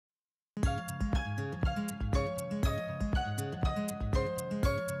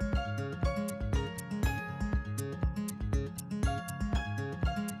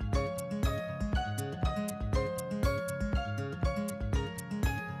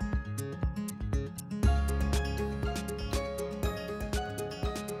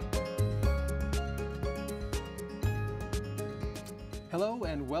Hello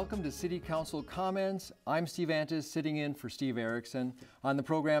and welcome to City Council Comments. I'm Steve Antis, sitting in for Steve Erickson. On the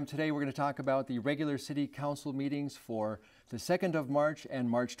program today, we're going to talk about the regular City Council meetings for the 2nd of March and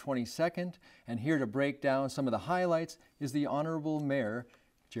March 22nd. And here to break down some of the highlights is the Honorable Mayor,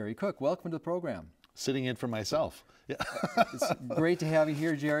 Jerry Cook. Welcome to the program. Sitting in for myself. Yeah. It's great to have you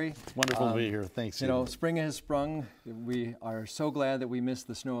here, Jerry. Wonderful to be here. Thanks. You know, spring has sprung. We are so glad that we missed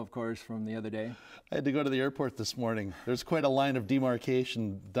the snow, of course, from the other day. I had to go to the airport this morning. There's quite a line of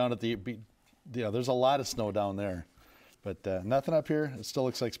demarcation down at the, there's a lot of snow down there. But nothing up here. It still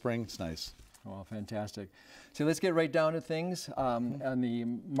looks like spring. It's nice. Well, fantastic. So let's get right down to things. On the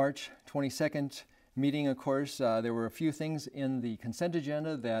March 22nd meeting, of course, there were a few things in the consent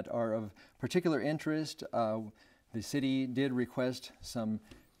agenda that are of particular interest. The city did request some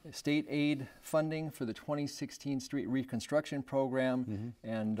state aid funding for the 2016 street reconstruction program,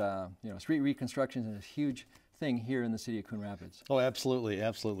 and street reconstruction is a huge thing here in the city of Coon Rapids. Oh, absolutely,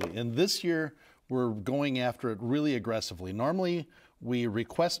 absolutely. And this year we're going after it really aggressively. Normally we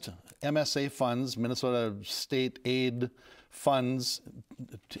request MSA funds, Minnesota State Aid funds,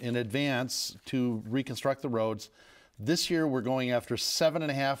 in advance to reconstruct the roads. This year, we're going after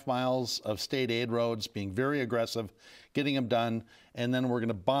 7.5 miles of state aid roads, being very aggressive, getting them done, and then we're going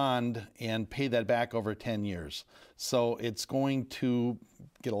to bond and pay that back over 10 years. So it's going to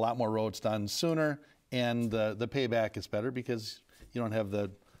get a lot more roads done sooner, and the payback is better because you don't have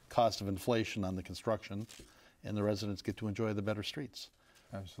the cost of inflation on the construction, and the residents get to enjoy the better streets.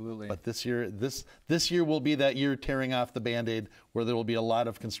 Absolutely. But this year, this year will be that year tearing off the Band-Aid, where there will be a lot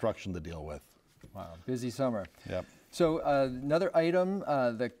of construction to deal with. Wow, busy summer. Yep. So another item,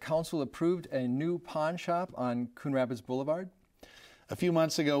 the council approved a new pawn shop on Coon Rapids Boulevard. A few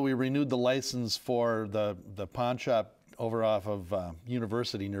months ago, we renewed the license for the pawn shop over off of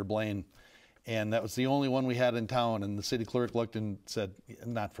University near Blaine, and that was the only one we had in town, and the city clerk looked and said,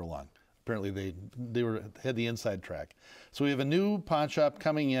 not for long. Apparently they had the inside track. So we have a new pawn shop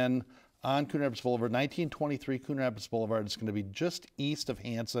coming in on Coon Rapids Boulevard, 1923 Coon Rapids Boulevard. It's going to be just east of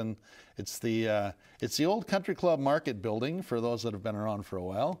Hanson. It's the old Country Club Market building for those that have been around for a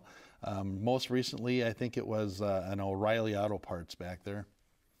while. Most recently, I think it was an O'Reilly Auto Parts back there.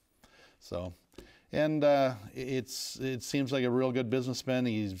 So, and it seems like a real good businessman.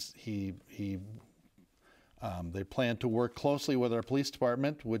 They plan to work closely with our police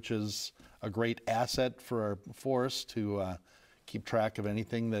department, which is a great asset for our force to keep track of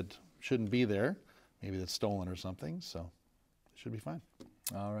anything that shouldn't be there, maybe that's stolen or something, so it should be fine.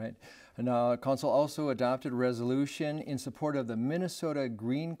 All right. And council also adopted a resolution in support of the Minnesota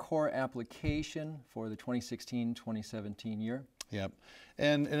Green Corps application for the 2016-2017 year. Yep.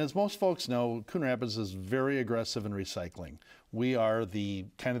 And as most folks know, Coon Rapids is very aggressive in recycling. We are the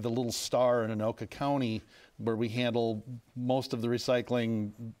kind of the little star in Anoka County where we handle most of the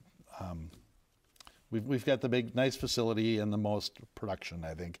recycling. We've got the big, nice facility and the most production,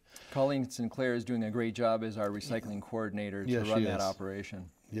 I think. Colleen Sinclair is doing a great job as our recycling coordinator to run that operation.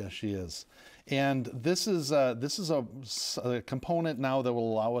 Yes, she is. And this is a component now that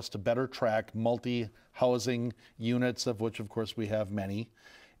will allow us to better track multi-housing units, of which, of course, we have many.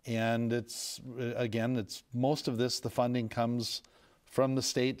 And it's most of this, the funding comes from the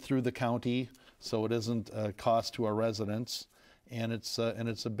state through the county, so it isn't a cost to our residents, and it's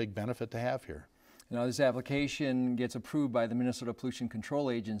a big benefit to have here. Now, this application gets approved by the Minnesota Pollution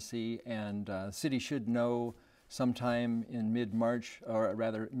Control Agency, and the city should know sometime in mid-March, or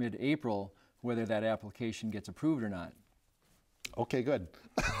rather mid-April, whether that application gets approved or not. Okay, good.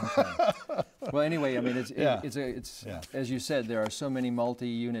 Okay. Well, anyway, I mean, it's as you said, there are so many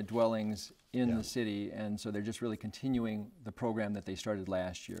multi-unit dwellings in the city, and so they're just really continuing the program that they started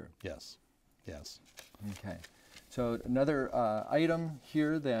last year. Yes, yes. Okay. So another item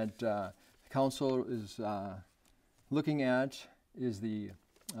here that the council is looking at is the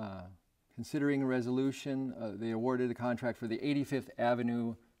considering a resolution. They awarded a contract for the 85th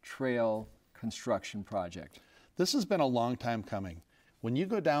Avenue Trail construction project. This has been a long time coming. When you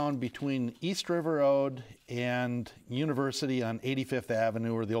go down between East River Road and University on 85th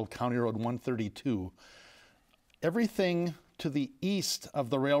Avenue, or the old County Road 132, everything to the east of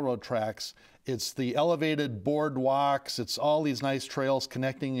the railroad tracks, it's the elevated boardwalks, it's all these nice trails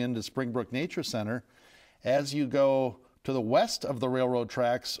connecting into Springbrook Nature Center. As you go to the west of the railroad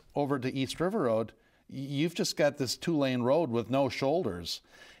tracks over to East River Road, you've just got this 2-lane road with no shoulders.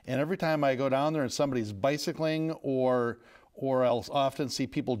 And every time I go down there and somebody's bicycling, or I'll often see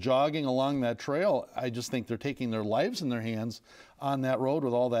people jogging along that trail, I just think they're taking their lives in their hands on that road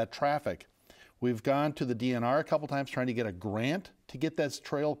with all that traffic. We've gone to the DNR a couple times trying to get a grant to get this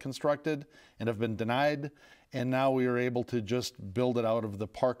trail constructed and have been denied. And now we are able to just build it out of the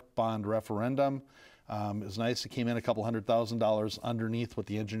park bond referendum. It was nice. It came in a couple $100,000 underneath what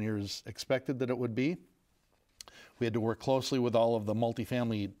the engineers expected that it would be. We had to work closely with all of the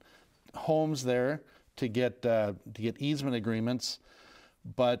multifamily homes there to get easement agreements.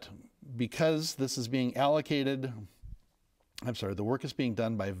 But because this is being allocated, the work is being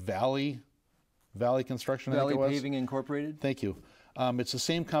done by Valley Construction. Valley Paving Incorporated? Thank you. It's the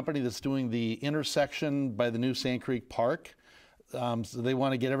same company that's doing the intersection by the new Sand Creek Park. So they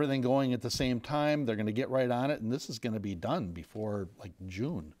want to get everything going at the same time. They're going to get right on it, and this is going to be done before like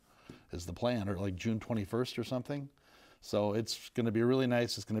June is the plan, or like June 21st or something. So it's going to be really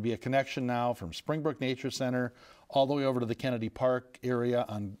nice. It's going to be a connection now from Springbrook Nature Center all the way over to the Kennedy Park area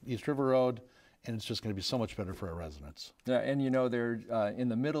on East River Road, and it's just going to be so much better for our residents. Yeah, and you know, they're in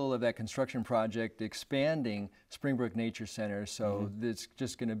the middle of that construction project expanding Springbrook Nature Center, so it's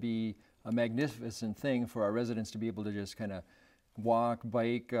just going to be a magnificent thing for our residents to be able to just kind of walk,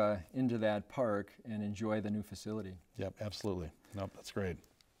 bike into that park and enjoy the new facility. Yep, absolutely. Nope, that's great.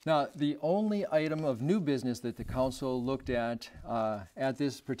 Now, the only item of new business that the council looked at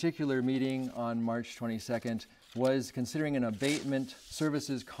this particular meeting on March 22nd was considering an abatement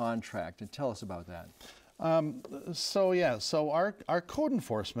services contract. And tell us about that. So our code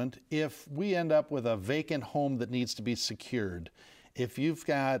enforcement, if we end up with a vacant home that needs to be secured, if you've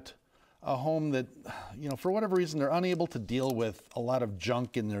got a home that, you know, for whatever reason, they're unable to deal with a lot of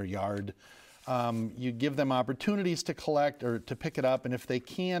junk in their yard, you give them opportunities to collect or to pick it up, and if they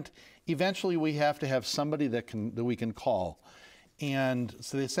can't, eventually we have to have somebody that we can call. And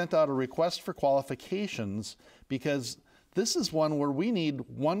so they sent out a request for qualifications, because this is one where we need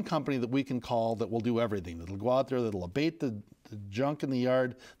one company that we can call that will do everything. That'll go out there, that'll abate the junk in the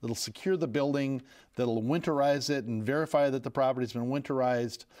yard, that'll secure the building, that'll winterize it and verify that the property's been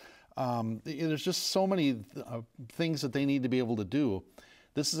winterized. There's just so many things that they need to be able to do.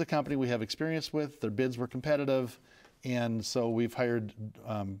 This is a company we have experience with. Their bids were competitive, and so we've hired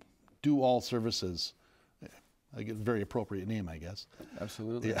Do All Services. A very appropriate name, I guess.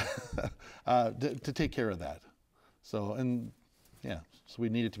 Absolutely. Yeah. to take care of that. So we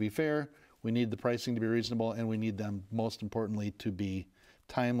need it to be fair. We need the pricing to be reasonable, and we need them, most importantly, to be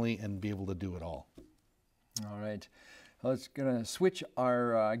timely and be able to do it all. All right. Well, it's going to switch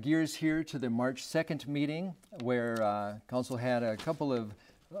our gears here to the March 2nd meeting, where Council had a couple of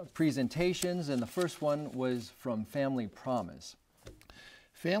presentations, and the first one was from Family Promise.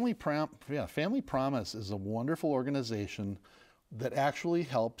 Family Promise is a wonderful organization that actually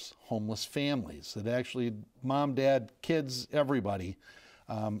helps homeless families. That actually, mom, dad, kids, everybody.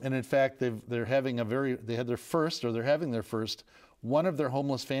 And in fact, they're having their first. One of their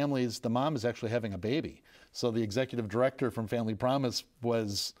homeless families, the mom is actually having a baby. So the executive director from Family Promise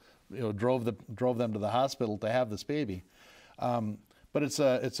drove them to the hospital to have this baby. But it's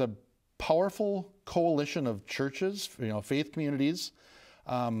a powerful coalition of churches, faith communities,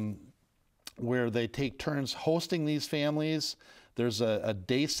 where they take turns hosting these families. There's a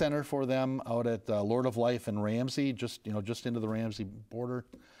day center for them out at Lord of Life in Ramsey, just into the Ramsey border,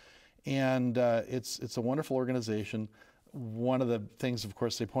 and it's a wonderful organization. One of the things, of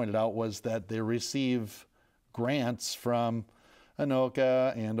course, they pointed out was that they receive grants from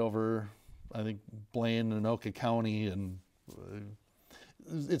Anoka and over, I think, Blaine and Anoka County, and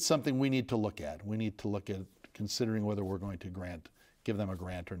it's something we need to look at. We need to look at considering whether we're going to give them a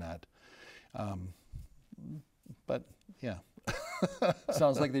grant or not. But yeah.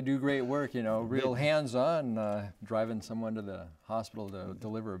 Sounds like they do great work, real hands-on, driving someone to the hospital to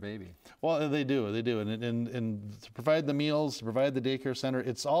deliver a baby. Well, they do, and to provide the meals, to provide the daycare center,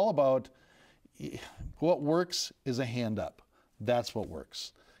 it's all about what works is a hand up. That's what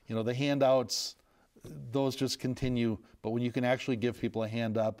works. The handouts, those just continue, but when you can actually give people a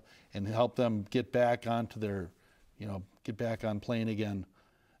hand up and help them get back onto their, get back on plane again,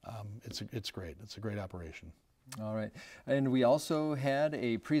 it's great. It's a great operation. All right. And we also had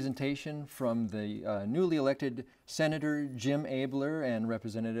a presentation from the newly elected Senator Jim Abler and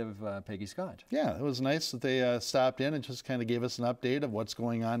Representative Peggy Scott. Yeah, it was nice that they stopped in and just kind of gave us an update of what's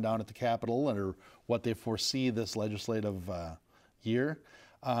going on down at the Capitol or what they foresee this legislative year.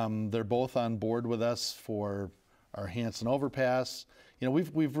 They're both on board with us for our Hanson overpass.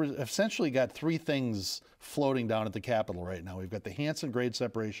 We've essentially got three things floating down at the Capitol right now. We've got the Hanson grade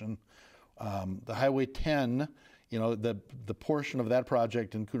separation, the Highway 10, the portion of that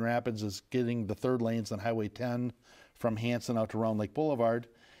project in Coon Rapids is getting the third lanes on Highway 10 from Hanson out to Round Lake Boulevard,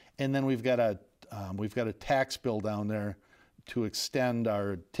 and then we've got a tax bill down there to extend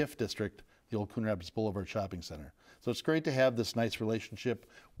our TIF district the old Coon Rapids Boulevard Shopping Center. So it's great to have this nice relationship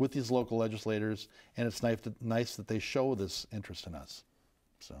with these local legislators, and it's nice that they show this interest in us.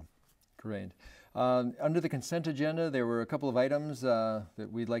 So, great. Under the consent agenda, there were a couple of items that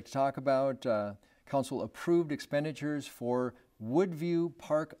we'd like to talk about. Council approved expenditures for Woodview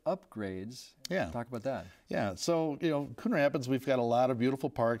Park upgrades. Yeah. Talk about that. Yeah, so, Coon Rapids, we've got a lot of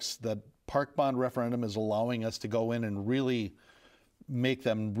beautiful parks. That park bond referendum is allowing us to go in and really make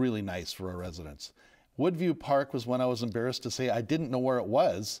them really nice for our residents. Woodview Park was one I was embarrassed to say I didn't know where it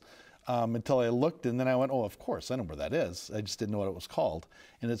was until I looked, and then I went, oh, of course, I know where that is. I just didn't know what it was called.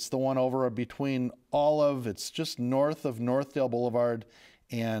 And it's the one over between Olive, it's just north of Northdale Boulevard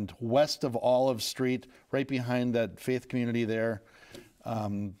and west of Olive Street, right behind that faith community there. I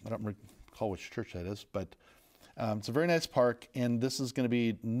don't recall which church that is, but it's a very nice park, and this is going to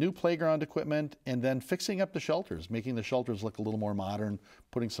be new playground equipment and then fixing up the shelters, making the shelters look a little more modern,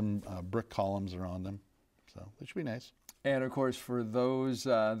 putting some brick columns around them. So it should be nice. And of course, for those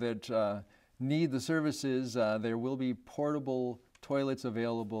that need the services, there will be portable toilets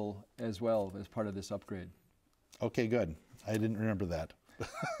available as well as part of this upgrade. Okay, good. I didn't remember that.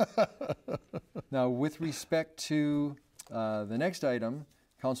 Now, with respect to the next item,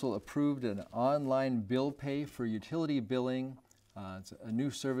 Council approved an online bill pay for utility billing. It's a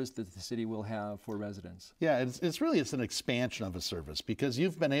new service that the city will have for residents. Yeah, it's an expansion of a service because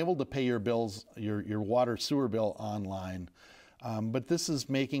you've been able to pay your bills, your water sewer bill online, but this is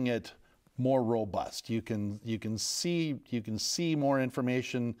making it more robust. You can see more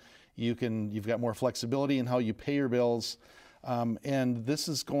information. You've got more flexibility in how you pay your bills, and this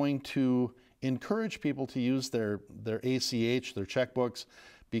is going to encourage people to use their ACH, their checkbooks,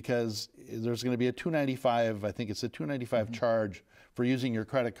 because there's going to be a $295, I think it's a $295 charge for using your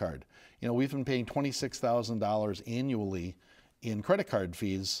credit card. We've been paying $26,000 annually in credit card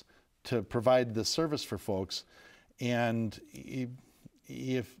fees to provide this service for folks, and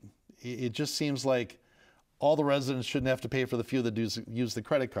if it just seems like all the residents shouldn't have to pay for the few that use the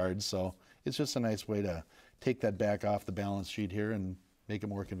credit cards, so it's just a nice way to take that back off the balance sheet here and make it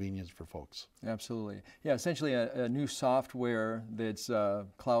more convenient for folks. Absolutely. Yeah, essentially a new software that's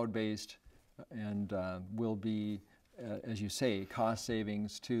cloud-based and will be, as you say, cost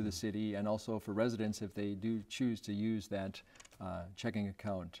savings to the city and also for residents if they do choose to use that checking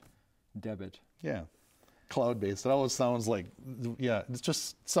account debit. Yeah, cloud-based. It always sounds like, yeah, it's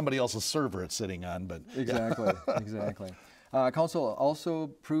just somebody else's server it's sitting on, but. Exactly, exactly. Council also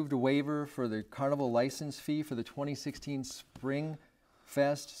approved a waiver for the carnival license fee for the 2016 Spring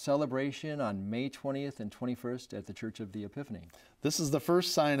Fest celebration on May 20th and 21st at the Church of the Epiphany. This is the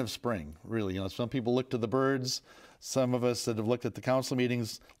first sign of spring, really. Some people look to the birds. Some of us that have looked at the council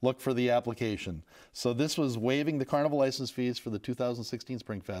meetings look for the application. So this was waiving the carnival license fees for the 2016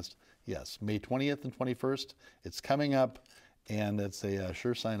 Spring Fest. Yes, May 20th and 21st. It's coming up, and it's a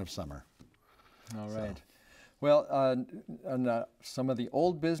sure sign of summer. All right. So. Well, on some of the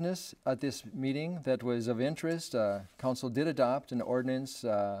old business at this meeting that was of interest, Council did adopt an ordinance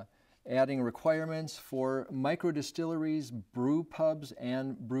adding requirements for microdistilleries, brew pubs,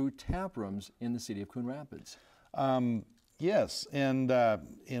 and brew tap rooms in the city of Coon Rapids. Yes, and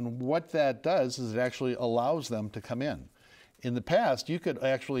what that does is it actually allows them to come in. In the past, you could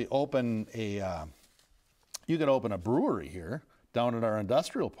actually open a brewery here down at our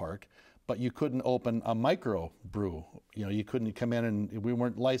industrial park, but you couldn't open a micro brew. You couldn't come in, and we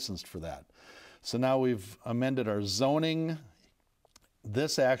weren't licensed for that. So now we've amended our zoning.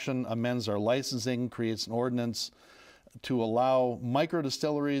 This action amends our licensing, creates an ordinance to allow micro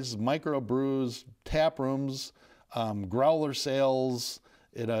distilleries, micro brews, tap rooms, growler sales.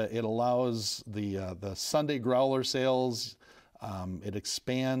 It allows the Sunday growler sales. It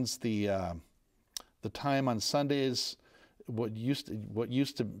expands the time on Sundays. What used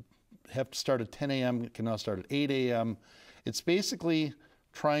to have to start at 10 a.m. can now start at 8 a.m. It's basically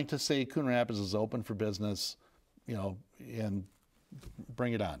trying to say Coon Rapids is open for business, and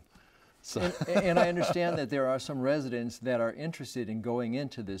bring it on. So. And I understand that there are some residents that are interested in going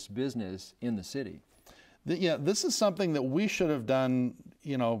into this business in the city. Yeah, this is something that we should have done,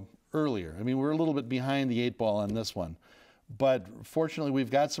 earlier. I mean, we're a little bit behind the 8 ball on this one. But fortunately, we've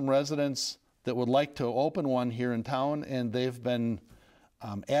got some residents that would like to open one here in town, and they've been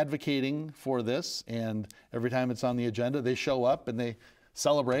advocating for this, and every time it's on the agenda, they show up and they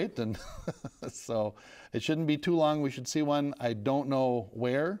celebrate, and so it shouldn't be too long. We should see one. I don't know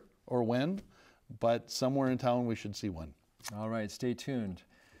where or when, but somewhere in town we should see one. All right, stay tuned.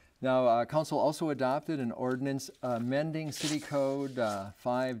 Now, Council also adopted an ordinance amending City Code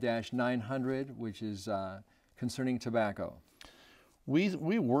 5-900, which is concerning tobacco. We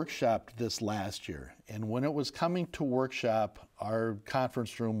workshopped this last year, and when it was coming to workshop, our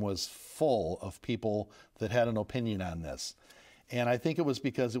conference room was full of people that had an opinion on this. And I think it was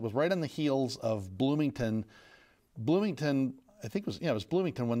because it was right on the heels of Bloomington. Bloomington, I think it was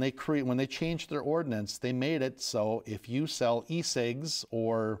Bloomington, when they changed their ordinance, they made it so if you sell e-cigs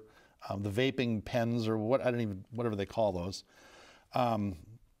or the vaping pens or whatever they call those,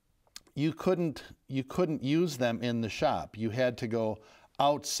 you couldn't use them in the shop. You had to go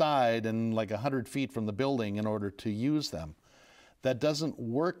outside and like 100 feet from the building in order to use them. That doesn't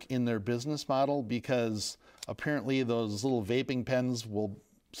work in their business model because apparently those little vaping pens will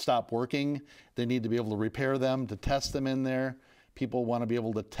stop working. They need to be able to repair them, to test them in there. People want to be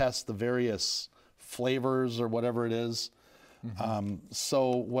able to test the various flavors or whatever it is. So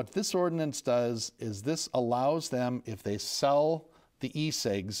what this ordinance does is this allows them, if they sell the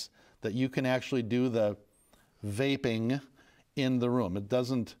e-cigs, that you can actually do the vaping in the room. It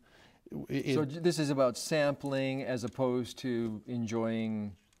doesn't... So this is about sampling as opposed to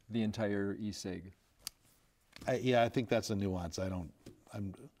enjoying the entire e-cig. Yeah, I think that's a nuance. I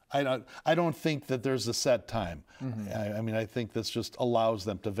don't think that there's a set time. I mean, I think this just allows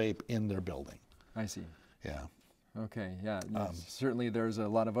them to vape in their building. I see. Yeah. Okay, yeah. Certainly there's a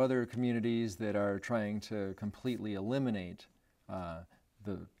lot of other communities that are trying to completely eliminate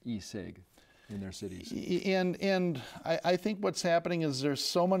the e-cig in their cities. And I think what's happening is there's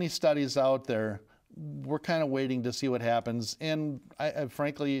so many studies out there. We're kind of waiting to see what happens. And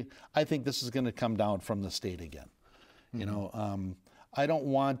frankly, I think this is going to come down from the state again. You know, I don't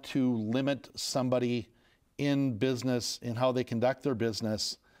want to limit somebody in business in how they conduct their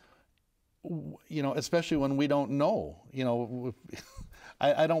business, you know, especially when we don't know. You know,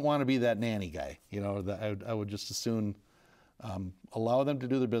 I don't want to be that nanny guy. You know, I would just as soon allow them to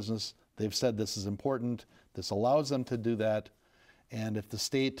do their business. They've said this is important. This allows them to do that. And if the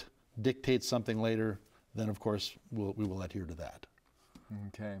state dictates something later, then of course we will adhere to that.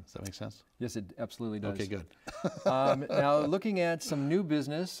 Okay. Does that make sense? Yes, it absolutely does. Okay, good. Now, looking at some new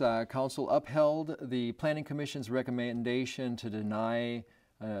business, Council upheld the Planning Commission's recommendation to deny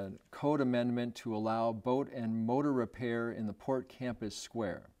a code amendment to allow boat and motor repair in the Port Campus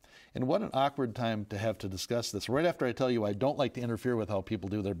Square. And what an awkward time to have to discuss this right after I tell you I don't like to interfere with how people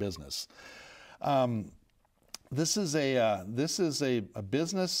do their business. This is a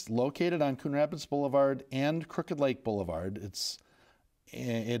business located on Coon Rapids Boulevard and Crooked Lake Boulevard. It's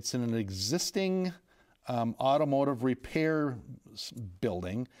in an existing automotive repair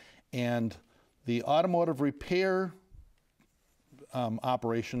building, and the automotive repair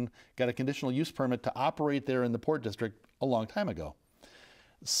operation got a conditional use permit to operate there in the Port District a long time ago.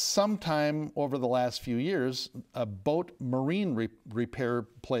 Sometime over the last few years, a boat marine repair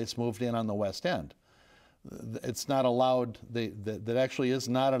place moved in on the west end. It's not allowed, that actually is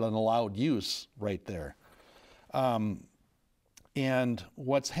not an allowed use right there. And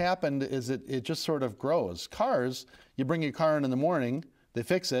what's happened is it just sort of grows. Cars, you bring your car in the morning, they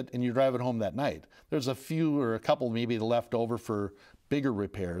fix it, and you drive it home that night. There's a few or a couple maybe left over for bigger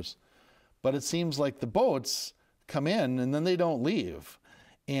repairs. But it seems like the boats come in and then they don't leave.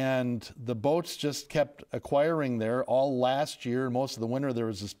 And the boats just kept acquiring there all last year. Most of the winter there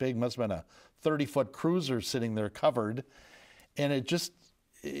was this big, must have been a 30-foot cruiser sitting there covered. And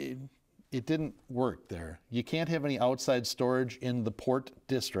it didn't work there. You can't have any outside storage in the Port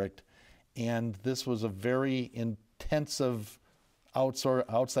District. And this was a very intensive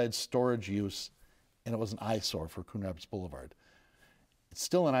outside storage use. And it was an eyesore for Coon Rapids Boulevard. It's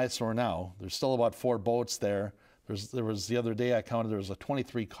still an eyesore now. There's still about 4 boats there. There was the other day I counted there was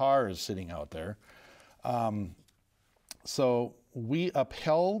 23 cars sitting out there. So we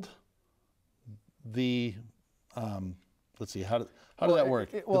upheld the, let's see, how did that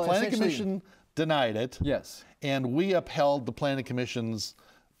work? The Planning Commission denied it. Yes. And we upheld the Planning Commission's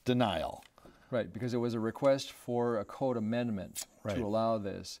denial. Right, because it was a request for a code amendment to allow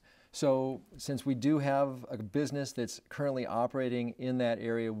this. So since we do have a business that's currently operating in that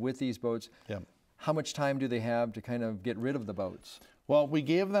area with these boats, how much time do they have to kind of get rid of the boats? Well, we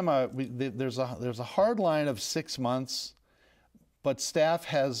gave them there's a hard line of 6 months, but staff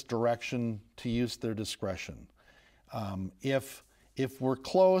has direction to use their discretion. If we're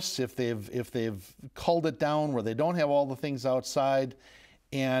close, if they've culled it down where they don't have all the things outside,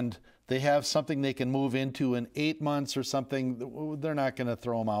 and they have something they can move into in 8 months or something, they're not going to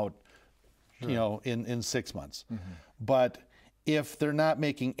throw them out, you know, in 6 months. But if they're not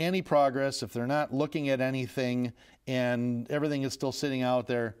making any progress, if they're not looking at anything, and everything is still sitting out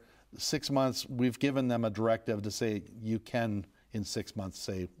there, 6 months, we've given them a directive to say you can, in 6 months,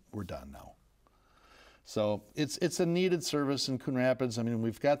 say we're done now. So it's a needed service in Coon Rapids. I mean,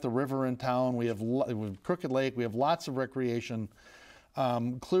 we've got the river in town. We have Crooked Lake. We have lots of recreation.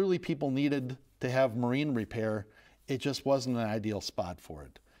 Clearly, people needed to have marine repair. It just wasn't an ideal spot for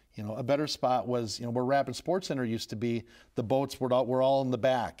it. You know, a better spot was, you know, where Rapid Sports Center used to be. The boats were all in the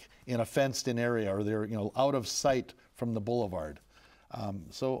back in a fenced-in area, or they're, you know, out of sight from the boulevard.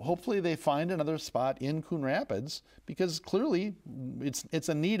 So hopefully they find another spot in Coon Rapids, because clearly it's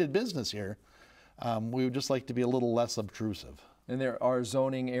a needed business here. We would just like to be a little less obtrusive. And there are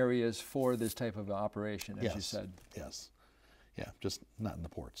zoning areas for this type of operation, as you said. Yes. Yeah, just not in the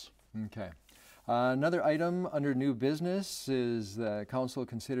ports. Okay. Another item under new business is the council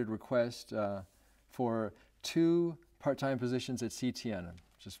considered request for 2 part-time positions at CTN.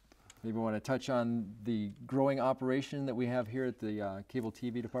 Just maybe want to touch on the growing operation that we have here at the cable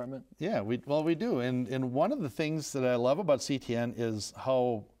TV department. Yeah, we do. And one of the things that I love about CTN is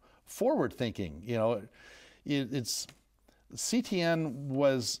how forward-thinking. You know, it's CTN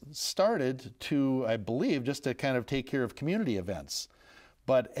was started to, I believe, just to kind of take care of community events.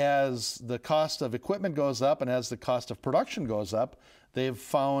 But as the cost of equipment goes up and as the cost of production goes up, they've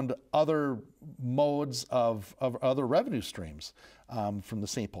found other modes of other revenue streams, from the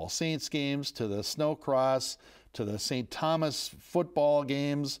St. Paul Saints games to the Snowcross to the St. Thomas football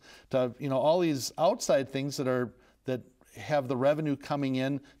games to, you know, all these outside things that have the revenue coming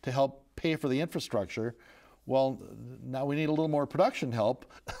in to help pay for the infrastructure. Well, now we need a little more production help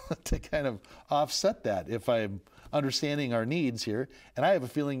to kind of offset that, if I'm understanding our needs here. And I have a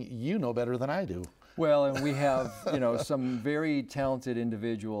feeling you know better than I do. Well, and we have, you know, some very talented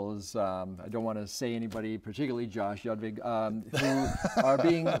individuals. I don't want to say anybody, particularly Josh Judvig, who are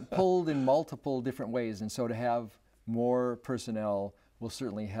being pulled in multiple different ways. And so to have more personnel will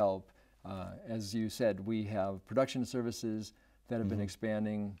certainly help. As you said, we have production services that have been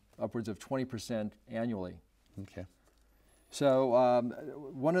expanding upwards of 20% annually. Okay. So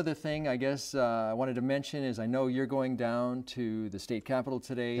one other thing I guess I wanted to mention is I know you're going down to the state capitol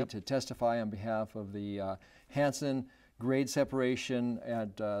today to testify on behalf of the Hanson grade separation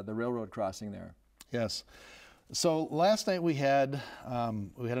at the railroad crossing there. Yes. So last night we had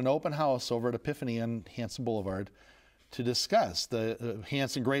an open house over at Epiphany on Hanson Boulevard to discuss the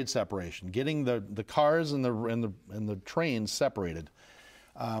Hanson grade separation, getting the cars and the trains separated.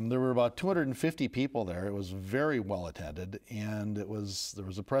 There were about 250 people there. It was very well attended, and there was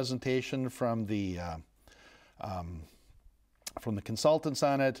a presentation from the consultants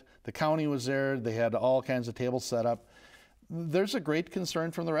on it. The county was there. They had all kinds of tables set up. There's a great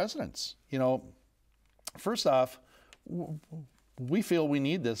concern from the residents. You know, first off, we feel we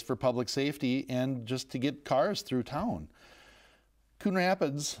need this for public safety and just to get cars through town. Coon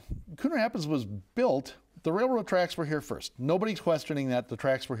Rapids was built. The railroad tracks were here first. Nobody's questioning that. The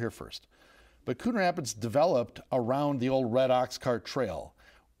tracks were here first. But Coon Rapids developed around the old Red Ox Cart Trail,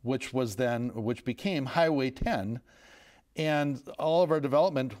 which became Highway 10, and all of our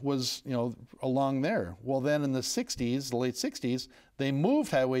development was, you know, along there. Well, then in the 60s, the late 60s, they moved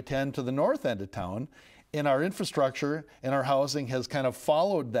Highway 10 to the north end of town, and our infrastructure and our housing has kind of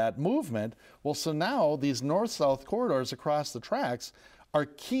followed that movement. Well, so now these north-south corridors across the tracks are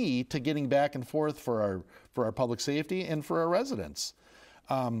key to getting back and forth for our public safety and for our residents.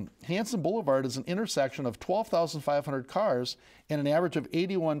 Hanson Boulevard is an intersection of 12,500 cars and an average of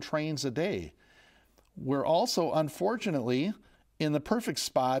 81 trains a day. We're also, unfortunately, in the perfect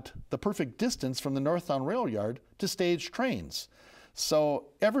spot, the perfect distance from the Northtown Rail Yard to stage trains. So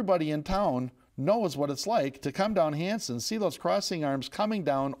everybody in town knows what it's like to come down Hanson, see those crossing arms coming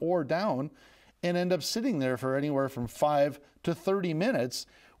down or down, and end up sitting there for anywhere from 5 to 30 minutes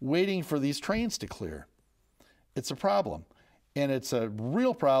waiting for these trains to clear. It's a problem. And it's a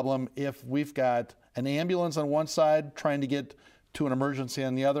real problem if we've got an ambulance on one side trying to get to an emergency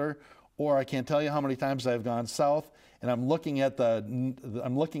on the other, or I can't tell you how many times I've gone south and I'm looking at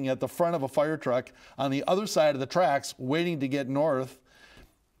the front of a fire truck on the other side of the tracks waiting to get north.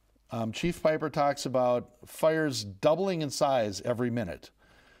 Chief Piper talks about fires doubling in size every minute.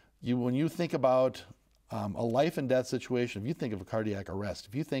 When you think about a life and death situation, if you think of a cardiac arrest,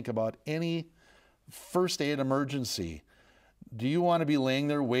 if you think about any first aid emergency, do you want to be laying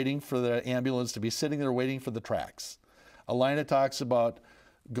there waiting for the ambulance to be sitting there waiting for the tracks? Alina talks about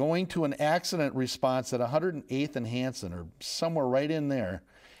going to an accident response at 108th and Hanson, or somewhere right in there,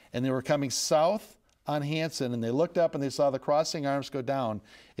 and they were coming south on Hanson, and they looked up and they saw the crossing arms go down.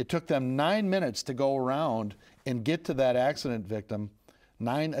 It took them 9 minutes to go around and get to that accident victim.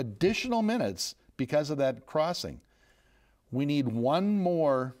 9 additional minutes because of that crossing. We need one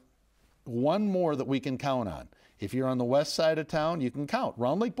more that we can count on. If you're on the west side of town, you can count.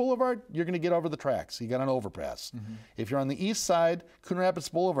 Round Lake Boulevard, you're going to get over the tracks. You got an overpass. If you're on the east side, Coon Rapids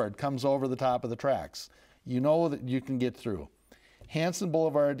Boulevard comes over the top of the tracks. You know that you can get through. Hanson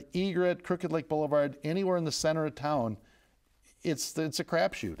Boulevard, Egret, Crooked Lake Boulevard, anywhere in the center of town, it's a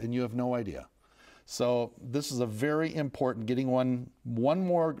crapshoot, and you have no idea. So this is a very important, getting one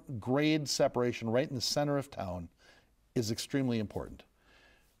more grade separation right in the center of town is extremely important.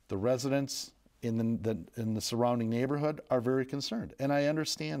 The residents in the surrounding neighborhood are very concerned, and I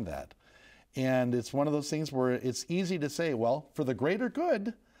understand that. And it's one of those things where it's easy to say, well, for the greater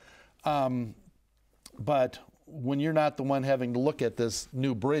good, but when you're not the one having to look at this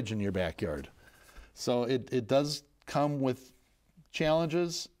new bridge in your backyard. So it does come with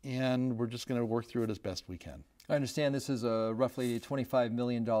challenges, and we're just going to work through it as best we can. I understand this is a roughly $25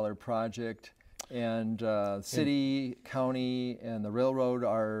 million project, and city, county, and the railroad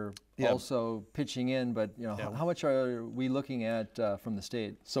are also pitching in, but you know, how much are we looking at from the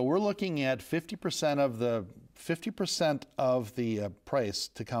state? So we're looking at 50% of the price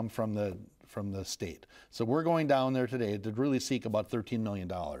to come from the state. So we're going down there today to really seek about $13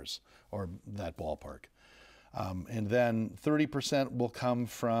 million, or that ballpark. And then 30% will come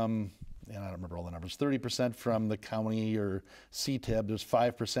from, and I don't remember all the numbers, 30% from the county or CTIB. There's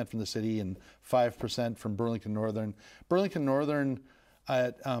 5% from the city and 5% from Burlington Northern. Burlington Northern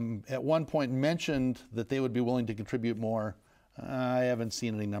at one point mentioned that they would be willing to contribute more. I haven't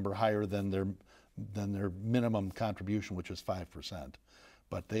seen any number higher than their minimum contribution, which is 5%.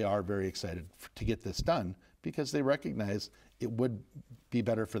 But they are very excited to get this done because they recognize it would be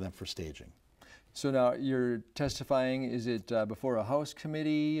better for them for staging. So now you're testifying, is it before a House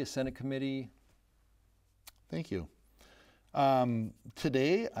committee, a Senate committee? Thank you.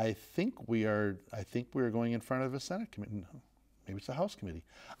 Today, I think we are going in front of a Senate committee. No, maybe it's a House committee.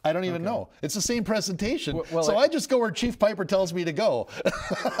 I don't even know. It's the same presentation, so I just go where Chief Piper tells me to go.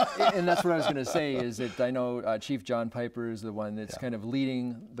 And that's what I was going to say, is that I know Chief John Piper is the one that's kind of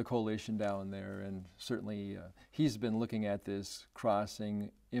leading the coalition down there, and certainly he's been looking at this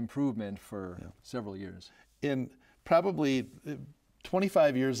crossing improvement for several years. In probably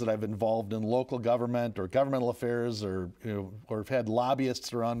 25 years that I've been involved in local government or governmental affairs, or have had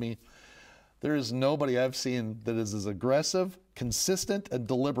lobbyists around me, there is nobody I've seen that is as aggressive, consistent, and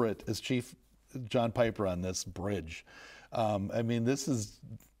deliberate as Chief John Piper on this bridge. I mean,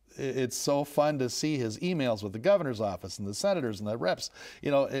 it's so fun to see his emails with the governor's office and the senators and the reps.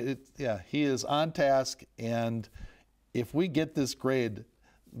 You know, he is on task, and if we get this grade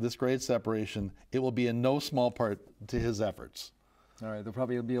separation, it will be in no small part to his efforts. All right, there'll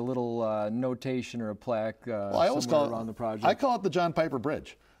probably be a little notation or a plaque somewhere around the project. I call it the John Piper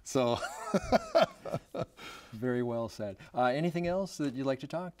Bridge. So, very well said. Anything else that you'd like to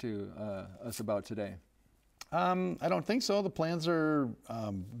talk to us about today? I don't think so. The plans are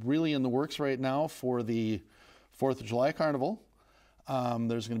really in the works right now for the 4th of July Carnival.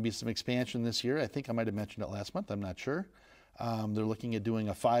 There's going to be some expansion this year. I think I might have mentioned it last month. I'm not sure. They're looking at doing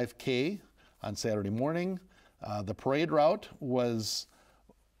a 5K on Saturday morning. The parade route was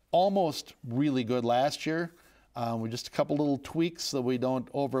almost really good last year. With just a couple little tweaks so we don't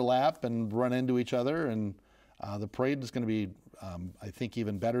overlap and run into each other. And the parade is going to be, I think,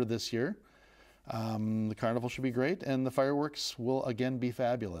 even better this year. The carnival should be great, and the fireworks will again be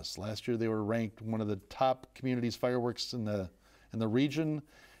fabulous. Last year they were ranked one of the top communities fireworks in the region,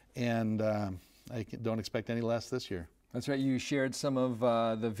 and I don't expect any less this year. That's right. You shared some of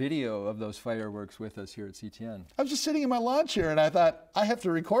the video of those fireworks with us here at CTN. I was just sitting in my lawn chair, and I thought, I have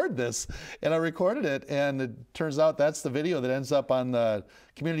to record this. And I recorded it, and it turns out that's the video that ends up on the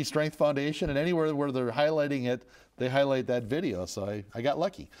Community Strength Foundation, and anywhere where they're highlighting it, they highlight that video. So I got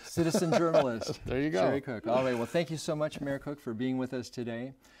lucky. Citizen journalist. There you go. Sherry Cook. All right. Well, thank you so much, Mayor Cook, for being with us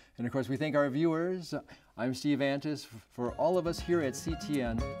today. And of course, we thank our viewers. I'm Steve Antis. For all of us here at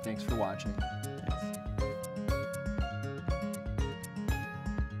CTN, thanks for watching. Thanks.